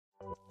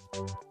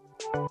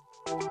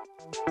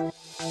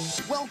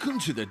Welcome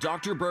to the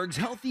Dr. Berg's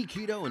Healthy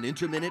Keto and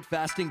Intermittent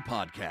Fasting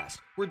Podcast,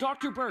 where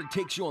Dr. Berg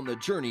takes you on the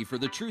journey for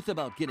the truth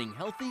about getting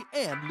healthy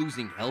and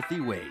losing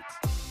healthy weight.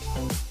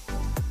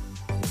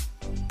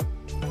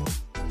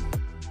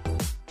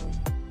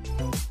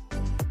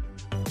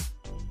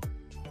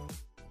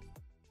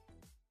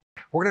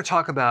 We're going to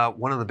talk about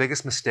one of the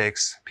biggest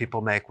mistakes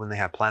people make when they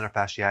have plantar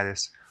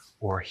fasciitis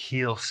or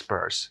heel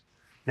spurs.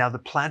 Now, the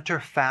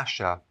plantar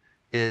fascia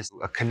is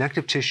a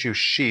connective tissue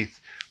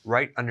sheath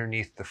right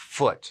underneath the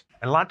foot.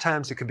 And a lot of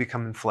times it can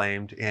become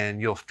inflamed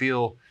and you'll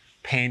feel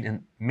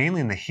pain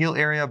mainly in the heel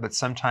area, but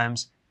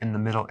sometimes in the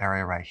middle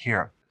area right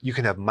here. You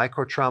can have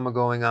micro trauma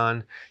going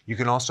on. You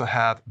can also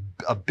have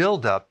a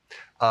buildup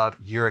of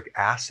uric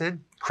acid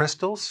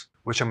crystals,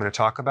 which I'm going to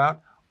talk about,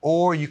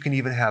 or you can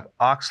even have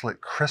oxalate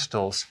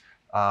crystals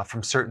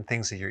from certain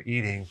things that you're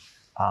eating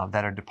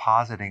that are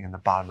depositing in the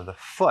bottom of the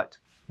foot.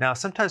 Now,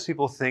 sometimes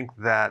people think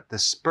that the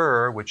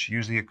spur, which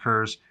usually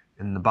occurs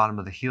in the bottom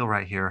of the heel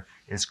right here,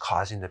 is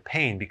causing the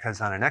pain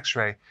because on an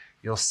x-ray,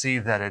 you'll see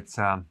that it's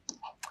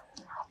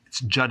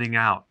jutting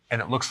out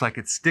and it looks like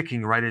it's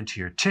sticking right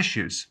into your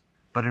tissues.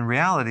 But in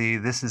reality,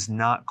 this is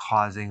not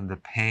causing the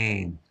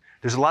pain.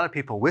 There's a lot of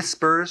people with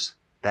spurs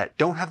that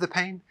don't have the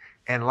pain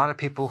and a lot of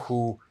people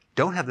who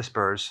don't have the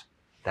spurs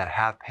that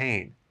have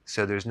pain.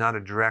 So there's not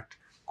a direct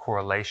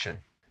correlation.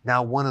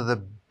 Now, one of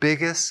the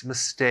biggest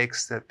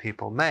mistakes that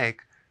people make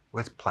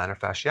with plantar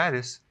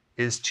fasciitis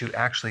is to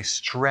actually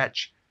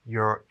stretch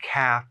your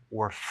calf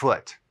or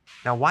foot.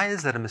 Now, why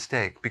is that a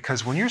mistake?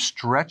 Because when you're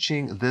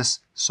stretching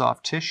this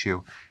soft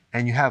tissue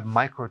and you have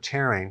micro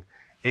tearing,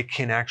 it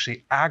can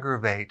actually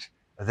aggravate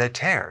the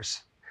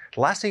tears.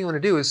 The last thing you want to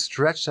do is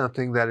stretch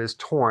something that is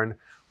torn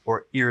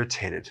or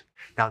irritated.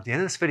 Now, at the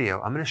end of this video,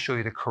 I'm going to show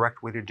you the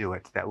correct way to do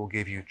it that will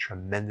give you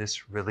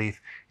tremendous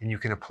relief, and you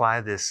can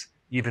apply this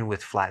even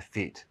with flat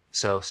feet.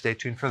 So stay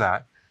tuned for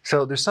that.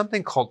 So there's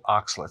something called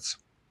oxalates,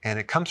 and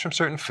it comes from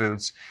certain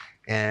foods,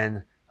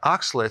 and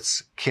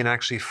oxalates can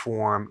actually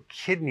form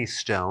kidney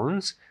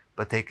stones,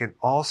 but they can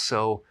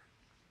also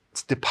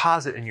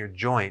deposit in your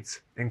joints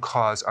and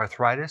cause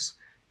arthritis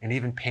and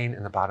even pain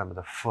in the bottom of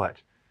the foot.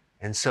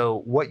 And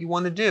so what you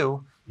want to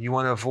do, you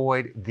want to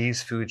avoid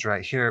these foods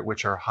right here,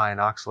 which are high in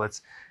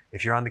oxalates.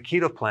 If you're on the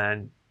keto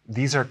plan,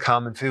 these are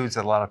common foods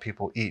that a lot of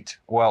people eat.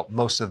 Well,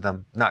 most of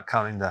them, not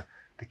counting the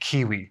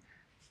kiwi.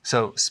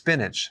 So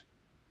spinach,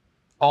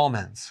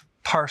 almonds,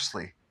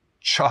 parsley,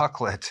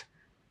 chocolate,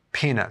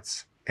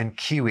 peanuts, and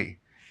kiwi.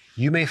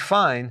 You may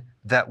find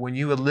that when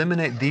you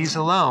eliminate these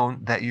alone,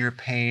 that your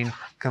pain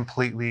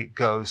completely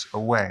goes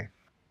away.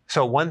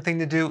 So one thing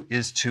to do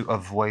is to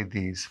avoid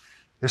these.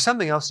 There's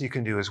something else you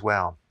can do as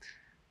well.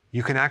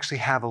 You can actually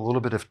have a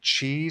little bit of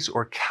cheese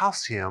or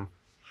calcium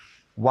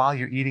while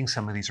you're eating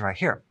some of these right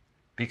here,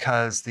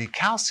 because the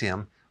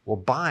calcium will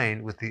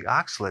bind with the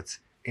oxalates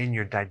in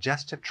your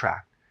digestive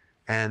tract,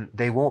 and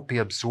they won't be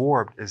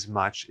absorbed as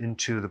much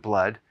into the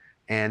blood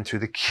and through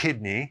the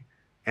kidney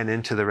and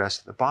into the rest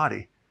of the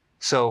body.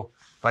 So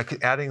by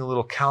adding a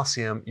little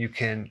calcium, you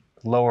can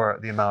lower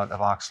the amount of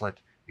oxalate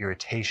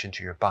irritation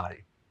to your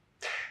body.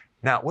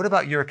 Now, what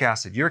about uric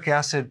acid? Uric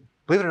acid,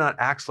 believe it or not,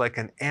 acts like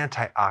an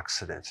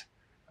antioxidant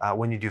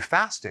when you do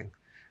fasting,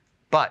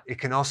 but it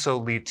can also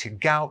lead to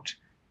gout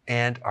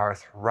and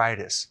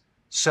arthritis.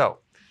 So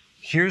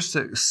here's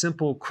a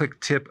simple quick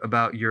tip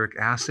about uric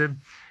acid.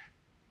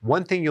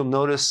 One thing you'll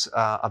notice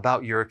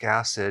about uric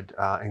acid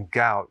and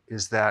gout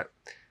is that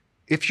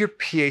if your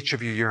pH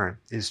of your urine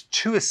is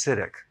too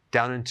acidic,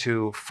 down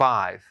into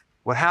 5,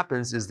 what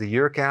happens is the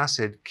uric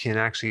acid can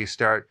actually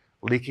start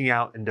leaking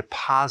out and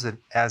deposit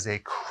as a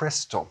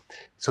crystal.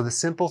 So the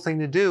simple thing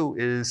to do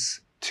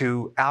is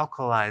to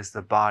alkalize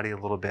the body a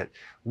little bit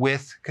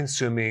with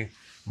consuming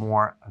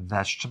more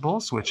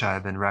vegetables, which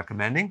I've been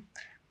recommending,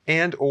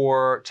 and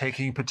or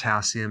taking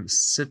potassium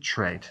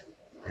citrate.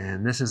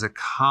 And this is a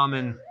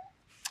common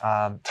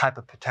type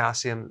of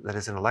potassium that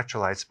is in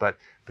electrolytes, but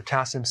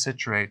potassium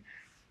citrate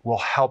will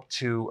help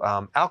to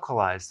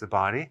alkalize the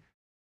body,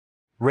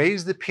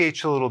 raise the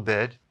pH a little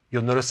bit.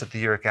 You'll notice that the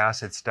uric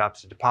acid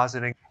stops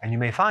depositing, and you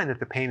may find that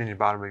the pain in the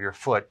bottom of your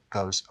foot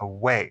goes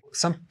away.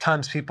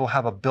 Sometimes people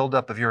have a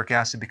buildup of uric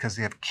acid because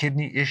they have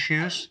kidney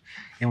issues,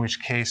 in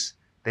which case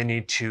they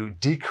need to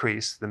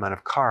decrease the amount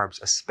of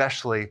carbs,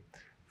 especially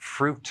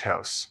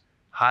fructose.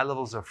 High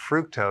levels of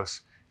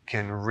fructose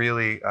can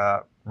really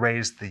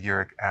raise the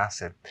uric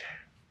acid.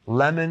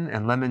 Lemon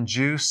and lemon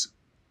juice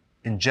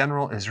in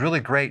general is really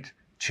great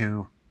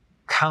to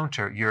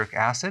counter uric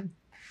acid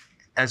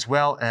as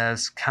well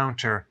as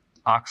counter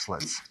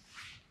oxalates.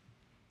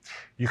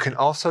 You can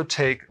also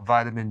take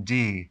vitamin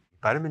D.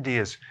 Vitamin D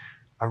is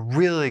a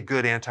really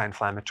good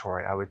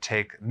anti-inflammatory. I would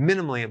take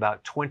minimally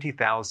about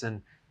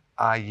 20,000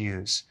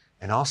 IUs.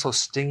 And also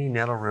stinging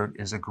nettle root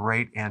is a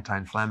great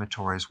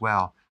anti-inflammatory as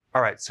well.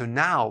 All right, so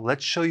now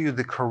let's show you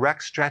the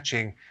correct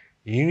stretching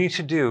you need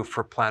to do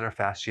for plantar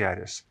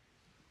fasciitis.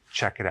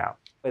 Check it out.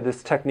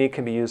 This technique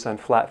can be used on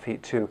flat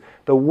feet too.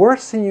 The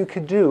worst thing you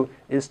could do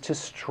is to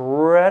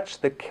stretch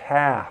the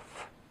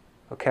calf,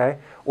 okay?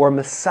 Or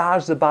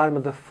massage the bottom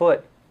of the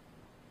foot.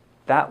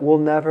 That will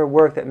never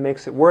work. That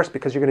makes it worse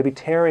because you're going to be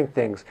tearing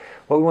things.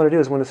 What we want to do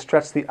is we want to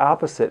stretch the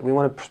opposite. We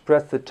want to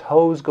stretch the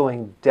toes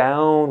going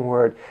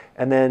downward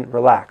and then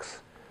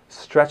relax.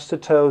 Stretch the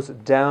toes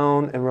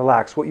down and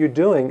relax. What you're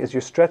doing is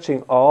you're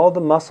stretching all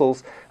the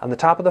muscles on the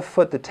top of the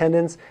foot, the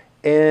tendons,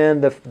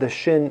 and the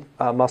shin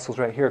muscles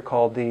right here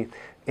called the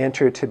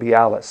anterior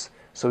tibialis.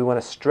 So we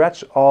want to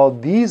stretch all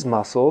these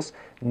muscles,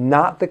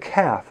 not the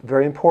calf.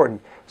 Very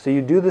important. So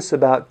you do this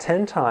about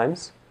 10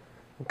 times.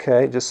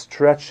 Okay, just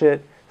stretch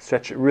it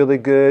really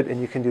good,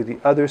 and you can do the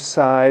other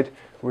side.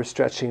 We're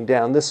stretching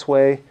down this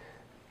way.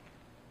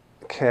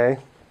 Okay.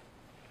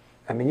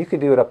 I mean, you can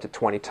do it up to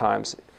 20 times.